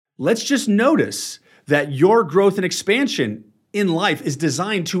let's just notice that your growth and expansion in life is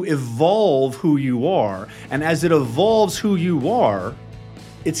designed to evolve who you are. And as it evolves who you are,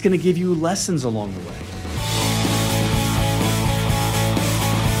 it's going to give you lessons along the way.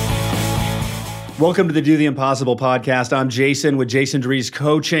 Welcome to the Do the Impossible podcast. I'm Jason with Jason Drees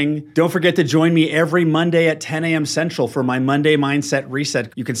Coaching. Don't forget to join me every Monday at 10 a.m. Central for my Monday Mindset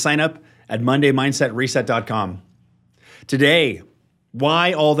Reset. You can sign up at mondaymindsetreset.com. Today,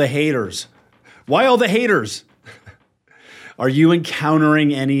 why all the haters? Why all the haters? Are you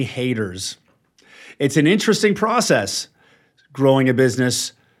encountering any haters? It's an interesting process, growing a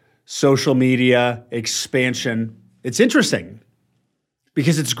business, social media, expansion. It's interesting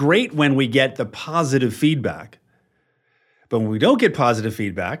because it's great when we get the positive feedback. But when we don't get positive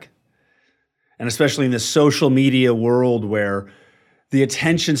feedback, and especially in the social media world where the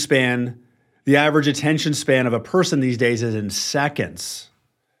attention span, the average attention span of a person these days is in seconds,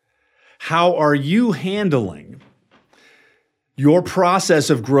 how are you handling your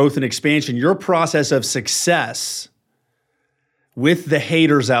process of growth and expansion, your process of success with the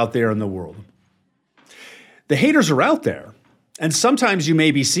haters out there in the world? The haters are out there, and sometimes you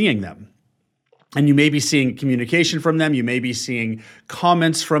may be seeing them, and you may be seeing communication from them, you may be seeing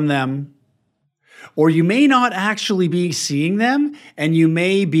comments from them, or you may not actually be seeing them, and you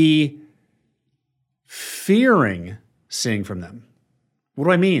may be fearing seeing from them. What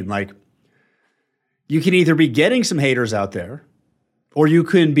do I mean? Like, you can either be getting some haters out there, or you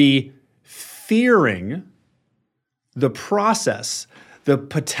can be fearing the process, the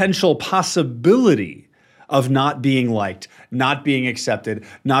potential possibility of not being liked, not being accepted,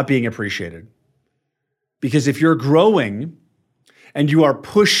 not being appreciated. Because if you're growing and you are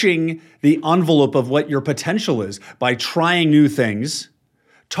pushing the envelope of what your potential is by trying new things,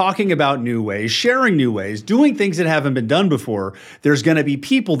 talking about new ways, sharing new ways, doing things that haven't been done before, there's going to be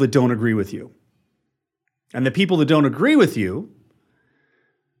people that don't agree with you. And the people that don't agree with you,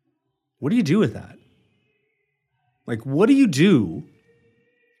 what do you do with that? Like, what do you do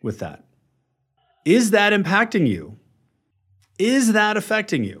with that? Is that impacting you? Is that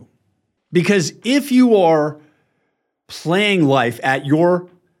affecting you? Because if you are playing life at your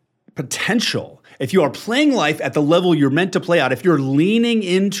potential, if you are playing life at the level you're meant to play out, if you're leaning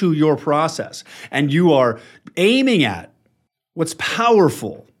into your process and you are aiming at what's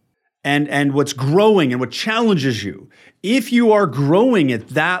powerful and what's growing and what challenges you, if you are growing at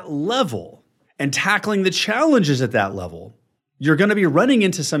that level and tackling the challenges at that level, you're going to be running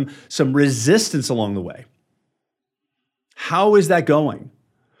into some resistance along the way. How is that going?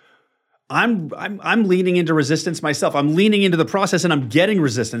 I'm leaning into resistance myself. I'm leaning into the process and I'm getting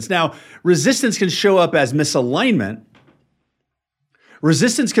resistance. Now, resistance can show up as misalignment.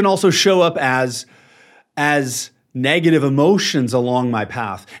 Resistance can also show up as negative emotions along my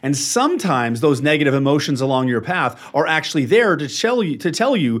path. And sometimes those negative emotions along your path are actually there to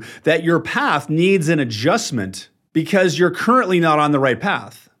tell you that your path needs an adjustment because you're currently not on the right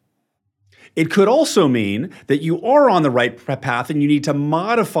path. It could also mean that you are on the right path and you need to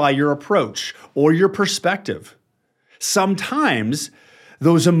modify your approach or your perspective. Sometimes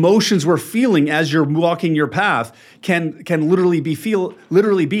those emotions we're feeling as you're walking your path can literally be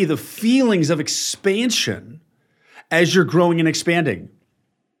the feelings of expansion as you're growing and expanding.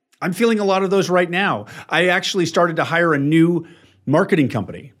 I'm feeling a lot of those right now. I actually started to hire a new marketing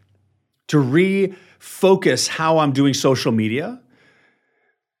company to refocus how I'm doing social media.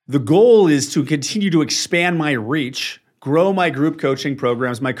 The goal is to continue to expand my reach, grow my group coaching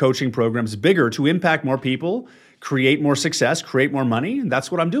programs, my coaching programs bigger to impact more people, create more success, create more money, and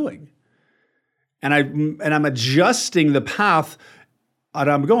that's what I'm doing. And I'm adjusting the path that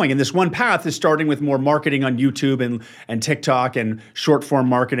I'm going. And this one path is starting with more marketing on YouTube and TikTok and short form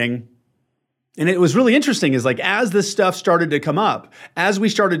marketing. And it was really interesting is like, as this stuff started to come up, as we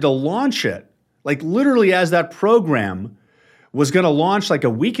started to launch it, like literally as that program was going to launch like a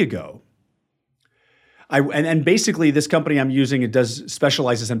week ago, and basically this company I'm using, it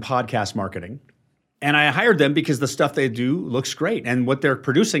specializes in podcast marketing. And I hired them because the stuff they do looks great and what they're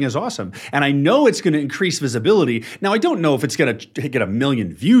producing is awesome. And I know it's going to increase visibility. Now, I don't know if it's going to get 1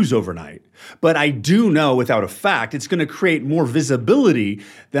 million views overnight, but I do know without a fact it's going to create more visibility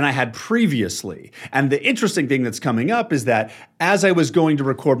than I had previously. And the interesting thing that's coming up is that as I was going to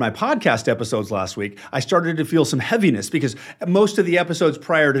record my podcast episodes last week, I started to feel some heaviness because most of the episodes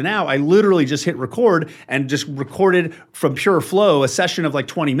prior to now, I literally just hit record and just recorded from pure flow a session of like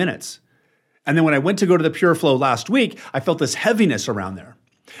 20 minutes. And then when I went to go to the Pure Flow last week, I felt this heaviness around there.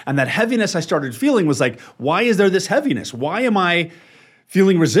 And that heaviness I started feeling was like, why is there this heaviness? Why am I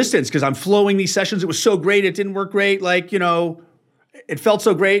feeling resistance? Because I'm flowing these sessions. It was so great. It didn't work great. Like, it felt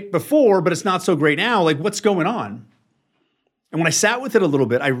so great before, but it's not so great now. Like, what's going on? And when I sat with it a little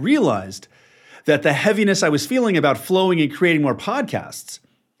bit, I realized that the heaviness I was feeling about flowing and creating more podcasts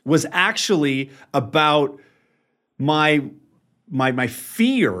was actually about my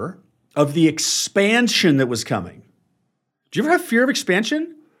fear of the expansion that was coming. Do you ever have fear of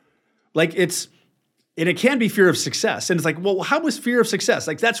expansion? Like and it can be fear of success. And it's like, well, how is fear of success?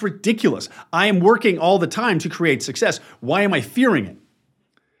 Like, that's ridiculous. I am working all the time to create success. Why am I fearing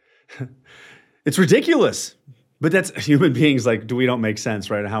it? It's ridiculous. But that's human beings, like, we don't make sense,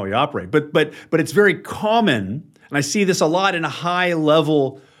 right, on how we operate. But it's very common, and I see this a lot in a high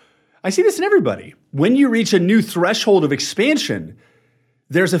level. I see this in everybody. When you reach a new threshold of expansion,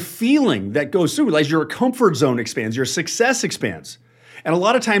 there's a feeling that goes through, like your comfort zone expands, your success expands. And a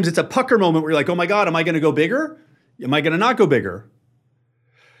lot of times it's a pucker moment where you're like, oh my God, am I going to go bigger? Am I going to not go bigger?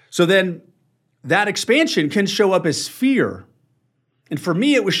 So then that expansion can show up as fear. And for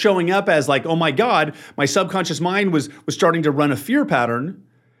me, it was showing up as like, oh my God, my subconscious mind was starting to run a fear pattern,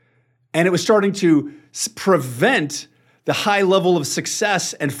 and it was starting to prevent the high level of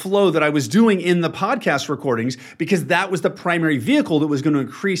success and flow that I was doing in the podcast recordings, because that was the primary vehicle that was going to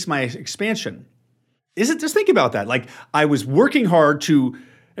increase my expansion. Just think about that. Like, I was working hard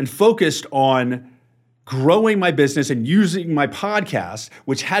and focused on growing my business and using my podcast,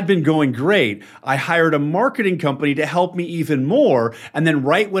 which had been going great. I hired a marketing company to help me even more. And then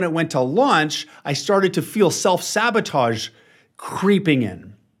right when it went to launch, I started to feel self-sabotage creeping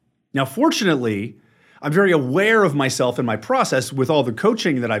in. Now, fortunately, I'm very aware of myself and my process with all the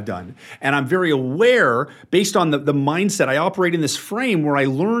coaching that I've done. And I'm very aware, based on the mindset, I operate in this frame where I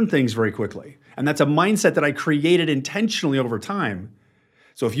learn things very quickly. And that's a mindset that I created intentionally over time.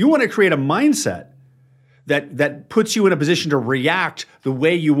 So if you want to create a mindset that puts you in a position to react the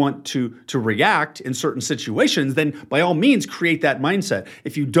way you want to react in certain situations, then by all means, create that mindset.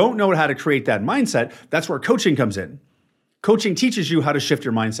 If you don't know how to create that mindset, that's where coaching comes in. Coaching teaches you how to shift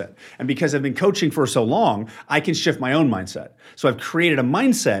your mindset. And because I've been coaching for so long, I can shift my own mindset. So I've created a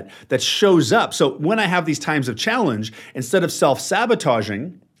mindset that shows up. So when I have these times of challenge, instead of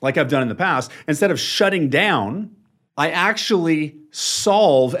self-sabotaging, like I've done in the past, instead of shutting down, I actually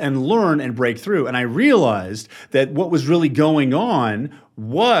solve and learn and break through. And I realized that what was really going on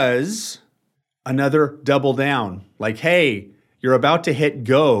was another double down. Like, hey, you're about to hit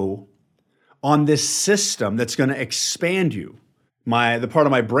go on this system that's going to expand you. The part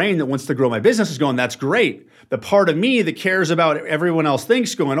of my brain that wants to grow my business is going, that's great. The part of me that cares about everyone else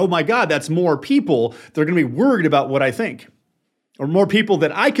thinks going, oh my God, that's more people. They're going to be worried about what I think. Or more people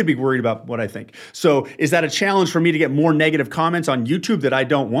that I could be worried about what I think. So is that a challenge for me to get more negative comments on YouTube that I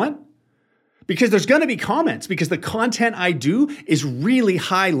don't want? Because there's going to be comments, because the content I do is really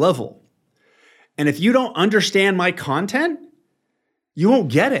high level. And if you don't understand my content, you won't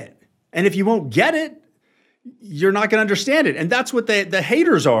get it. And if you won't get it, you're not going to understand it. And that's what the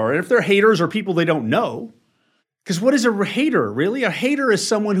haters are. And if they're haters or people they don't know, because what is a hater, really? A hater is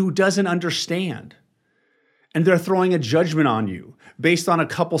someone who doesn't understand. And they're throwing a judgment on you based on a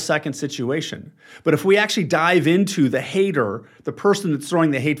couple second situation. But if we actually dive into the hater, the person that's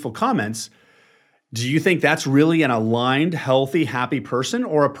throwing the hateful comments, do you think that's really an aligned, healthy, happy person,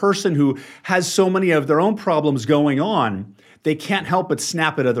 or a person who has so many of their own problems going on, they can't help but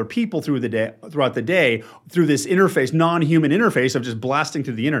snap at other people throughout the day, through this interface, non-human interface of just blasting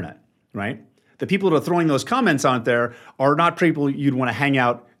through the internet, right? The people that are throwing those comments out there are not people you'd want to hang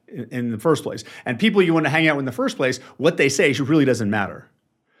out in the first place. And people you want to hang out with in the first place, what they say really doesn't matter.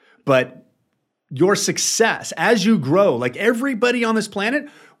 But your success as you grow, like everybody on this planet,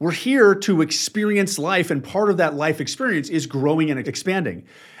 we're here to experience life. And part of that life experience is growing and expanding.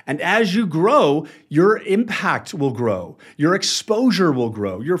 And as you grow, your impact will grow. Your exposure will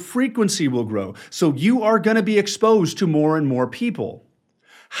grow. Your frequency will grow. So you are going to be exposed to more and more people.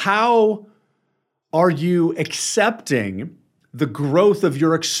 How are you accepting the growth of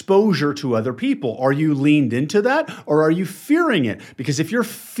your exposure to other people? Are you leaned into that, or are you fearing it? Because if you're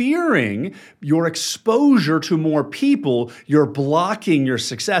fearing your exposure to more people, you're blocking your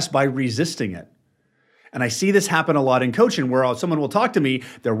success by resisting it. And I see this happen a lot in coaching, where someone will talk to me,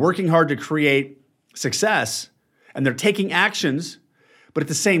 they're working hard to create success, and they're taking actions, but at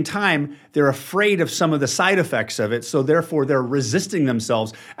the same time, they're afraid of some of the side effects of it, so therefore they're resisting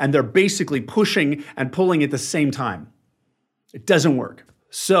themselves, and they're basically pushing and pulling at the same time. It doesn't work.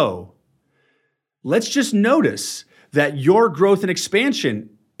 So let's just notice that your growth and expansion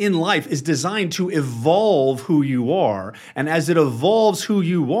in life is designed to evolve who you are. And as it evolves who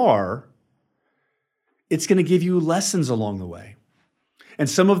you are, it's going to give you lessons along the way. And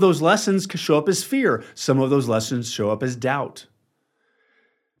some of those lessons can show up as fear. Some of those lessons show up as doubt.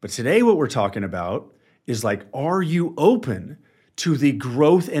 But today what we're talking about is like, are you open to the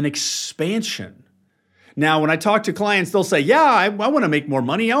growth and expansion? Now, when I talk to clients, they'll say, yeah, I want to make more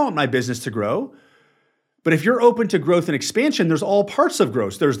money. I want my business to grow. But if you're open to growth and expansion, there's all parts of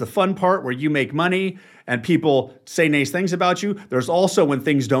growth. There's the fun part where you make money and people say nice things about you. There's also when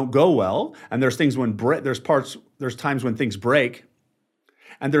things don't go well, and there's times when things break,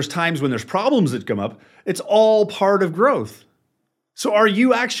 and there's times when there's problems that come up. It's all part of growth. So are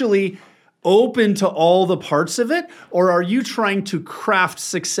you actually open to all the parts of it, or are you trying to craft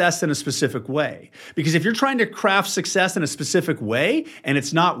success in a specific way? Because if you're trying to craft success in a specific way and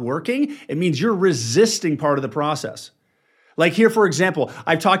it's not working, it means you're resisting part of the process. Like here, for example,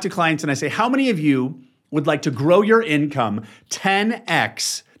 I've talked to clients and I say, how many of you would like to grow your income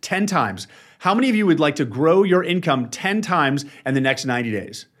 10x, 10 times? How many of you would like to grow your income 10 times in the next 90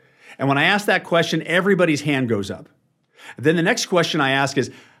 days? And when I ask that question, everybody's hand goes up. Then the next question I ask is,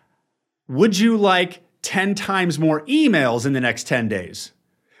 would you like 10 times more emails in the next 10 days?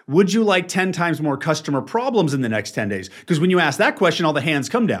 Would you like 10 times more customer problems in the next 10 days? Because when you ask that question, all the hands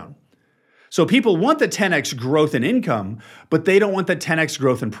come down. So people want the 10x growth in income, but they don't want the 10x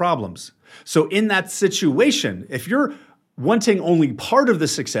growth in problems. So in that situation, if you're wanting only part of the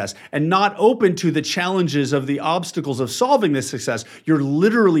success and not open to the challenges of the obstacles of solving this success, you're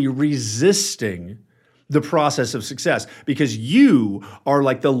literally resisting the process of success because you are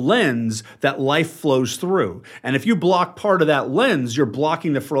like the lens that life flows through. And if you block part of that lens, you're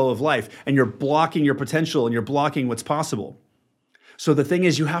blocking the flow of life and you're blocking your potential and you're blocking what's possible. So the thing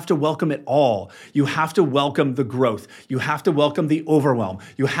is, you have to welcome it all. You have to welcome the growth. You have to welcome the overwhelm.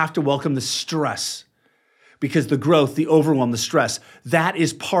 You have to welcome the stress. Because the growth, the overwhelm, the stress, that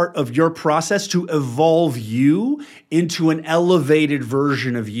is part of your process to evolve you into an elevated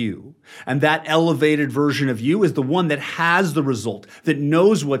version of you. And that elevated version of you is the one that has the result, that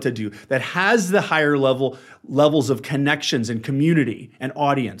knows what to do, that has the higher levels of connections and community and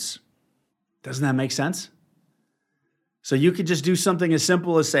audience. Doesn't that make sense? So you could just do something as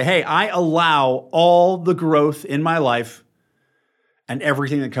simple as say, hey, I allow all the growth in my life and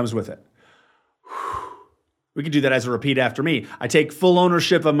everything that comes with it. We could do that as a repeat after me. I take full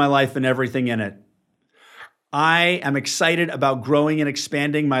ownership of my life and everything in it. I am excited about growing and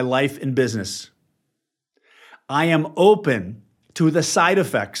expanding my life and business. I am open to the side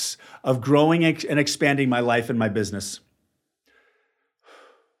effects of growing and expanding my life and my business.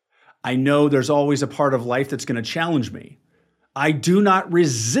 I know there's always a part of life that's going to challenge me. I do not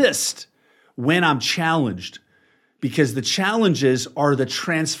resist when I'm challenged because the challenges are the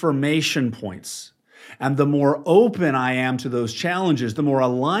transformation points. And the more open I am to those challenges, the more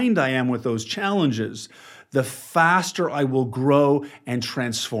aligned I am with those challenges, the faster I will grow and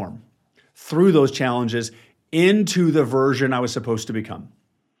transform through those challenges into the version I was supposed to become.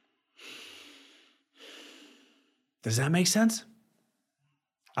 Does that make sense?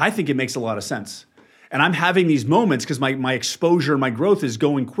 I think it makes a lot of sense. And I'm having these moments because my exposure and my growth is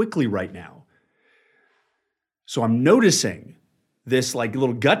going quickly right now. So I'm noticing this like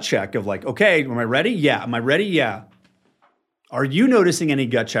little gut check of like, okay, am I ready? Yeah. Am I ready? Yeah. Are you noticing any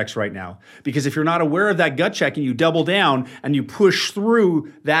gut checks right now? Because if you're not aware of that gut check and you double down and you push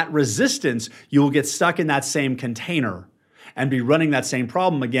through that resistance, you will get stuck in that same container and be running that same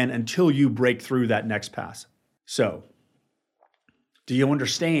problem again until you break through that next pass. So, do you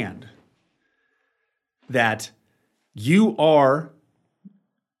understand that you are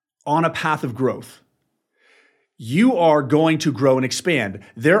on a path of growth? You are going to grow and expand.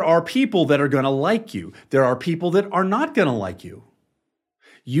 There are people that are going to like you. There are people that are not going to like you.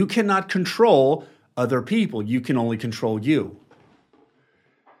 You cannot control other people. You can only control you.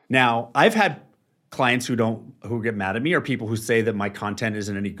 Now, I've had clients who get mad at me or people who say that my content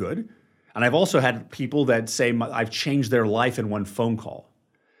isn't any good. And I've also had people that say I've changed their life in one phone call.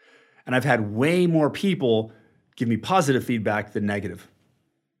 And I've had way more people give me positive feedback than negative.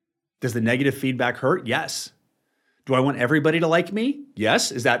 Does the negative feedback hurt? Yes. Do I want everybody to like me?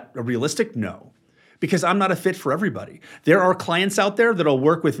 Yes. Is that realistic? No. Because I'm not a fit for everybody. There are clients out there that'll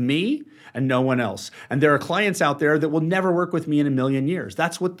work with me and no one else. And there are clients out there that will never work with me in a million years.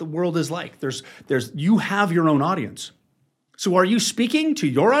 That's what the world is like. You have your own audience. So are you speaking to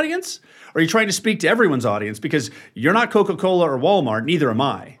your audience? Or are you trying to speak to everyone's audience? Because you're not Coca-Cola or Walmart, neither am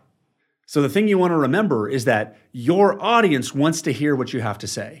I. So the thing you want to remember is that your audience wants to hear what you have to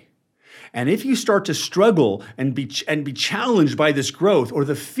say. And if you start to struggle and be challenged by this growth or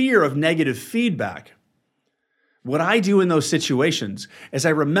the fear of negative feedback, what I do in those situations is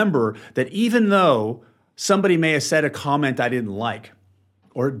I remember that even though somebody may have said a comment I didn't like,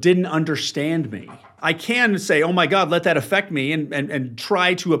 or didn't understand me. I can say, oh my God, let that affect me and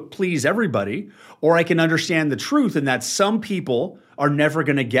try to please everybody. Or I can understand the truth in that some people are never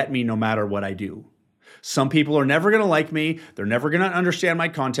going to get me no matter what I do. Some people are never going to like me. They're never going to understand my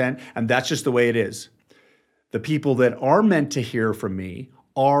content. And that's just the way it is. The people that are meant to hear from me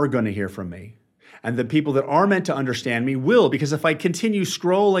are going to hear from me. And the people that are meant to understand me will, because if I continue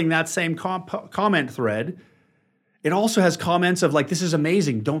scrolling that same comment thread, it also has comments of like, this is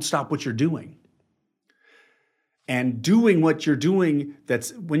amazing. Don't stop what you're doing. And doing what you're doing,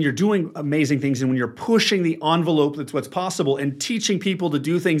 that's when you're doing amazing things and when you're pushing the envelope that's what's possible and teaching people to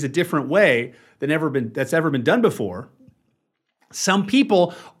do things a different way that's ever been done before, some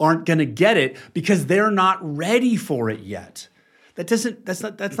people aren't going to get it because they're not ready for it yet.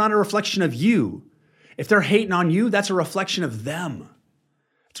 That's not a reflection of you. If they're hating on you, that's a reflection of them.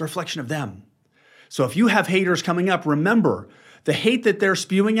 It's a reflection of them. So if you have haters coming up, remember, the hate that they're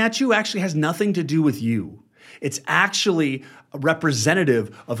spewing at you actually has nothing to do with you. It's actually a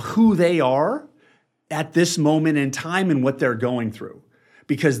representative of who they are at this moment in time and what they're going through,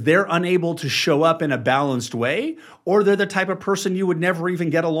 because they're unable to show up in a balanced way, or they're the type of person you would never even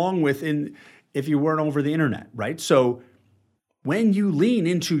get along with if you weren't over the internet, right? So when you lean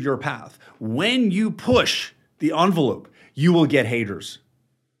into your path, when you push the envelope, you will get haters.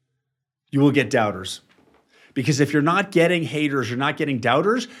 You will get doubters. Because if you're not getting haters, you're not getting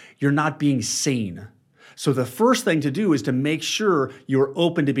doubters, you're not being seen. So the first thing to do is to make sure you're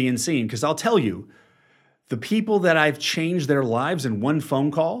open to being seen. Because I'll tell you, the people that I've changed their lives in one phone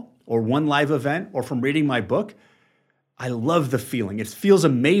call or one live event or from reading my book, I love the feeling. It feels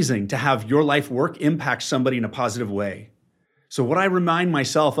amazing to have your life work impact somebody in a positive way. So what I remind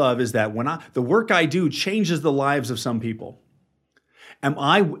myself of is that the work I do changes the lives of some people. And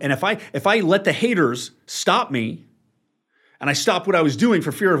if I let the haters stop me, and I stopped what I was doing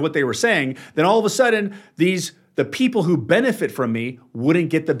for fear of what they were saying, then all of a sudden the people who benefit from me wouldn't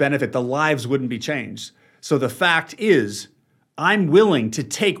get the benefit. The lives wouldn't be changed. So the fact is, I'm willing to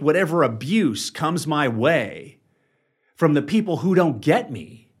take whatever abuse comes my way from the people who don't get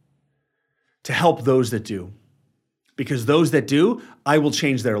me to help those that do. Because those that do, I will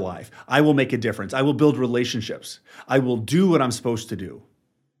change their life. I will make a difference. I will build relationships. I will do what I'm supposed to do.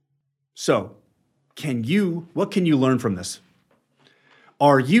 So, what can you learn from this?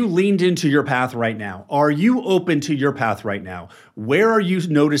 Are you leaned into your path right now? Are you open to your path right now? Where are you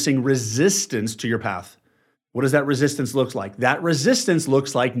noticing resistance to your path? What does that resistance look like? That resistance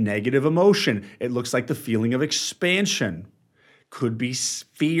looks like negative emotion. It looks like the feeling of expansion. Could be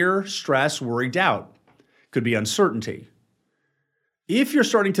fear, stress, worry, doubt. Could be uncertainty. If you're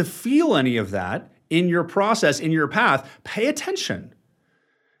starting to feel any of that in your process, in your path, pay attention.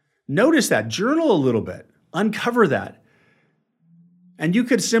 Notice that. Journal a little bit. Uncover that. And you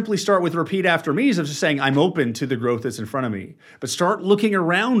could simply start with repeat after me of just saying, I'm open to the growth that's in front of me. But start looking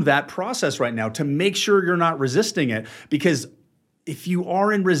around that process right now to make sure you're not resisting it. Because if you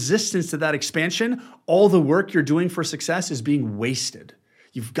are in resistance to that expansion, all the work you're doing for success is being wasted.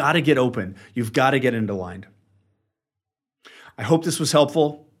 You've got to get open. You've got to get into line. I hope this was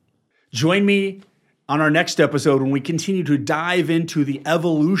helpful. Join me on our next episode when we continue to dive into the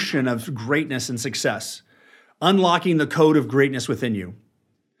evolution of greatness and success, unlocking the code of greatness within you.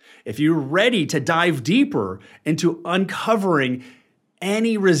 If you're ready to dive deeper into uncovering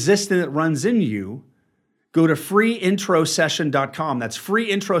any resistance that runs in you, go to freeintrosession.com. That's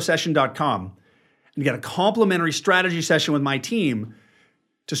freeintrosession.com. And get a complimentary strategy session with my team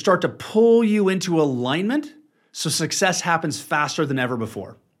to start to pull you into alignment so success happens faster than ever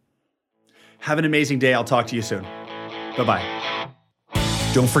before. Have an amazing day. I'll talk to you soon. Bye-bye.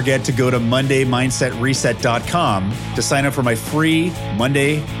 Don't forget to go to MondayMindsetReset.com to sign up for my free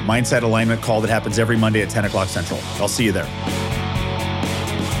Monday Mindset Alignment call that happens every Monday at 10 o'clock Central. I'll see you there.